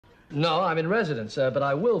No, I'm in residence, but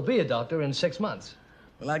I will be a doctor in 6 months.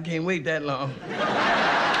 Well, I can't wait that long.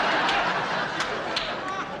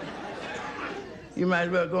 You might as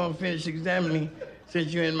well go and finish examining me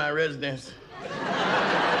since you're in my residence.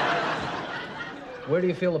 Where do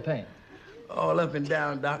you feel the pain? All up and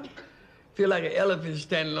down, Doc. Feel like an elephant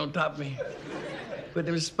standing on top of me. With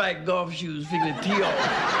them spiked golf shoes fixing to tee off.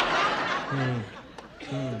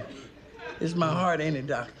 It's my heart, ain't it,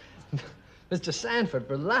 Doc? Mr. Sanford,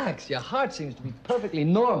 relax. Your heart seems to be perfectly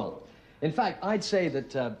normal. In fact, I'd say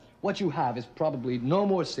that what you have is probably no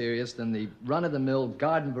more serious than the run-of-the-mill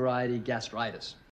garden variety gastritis.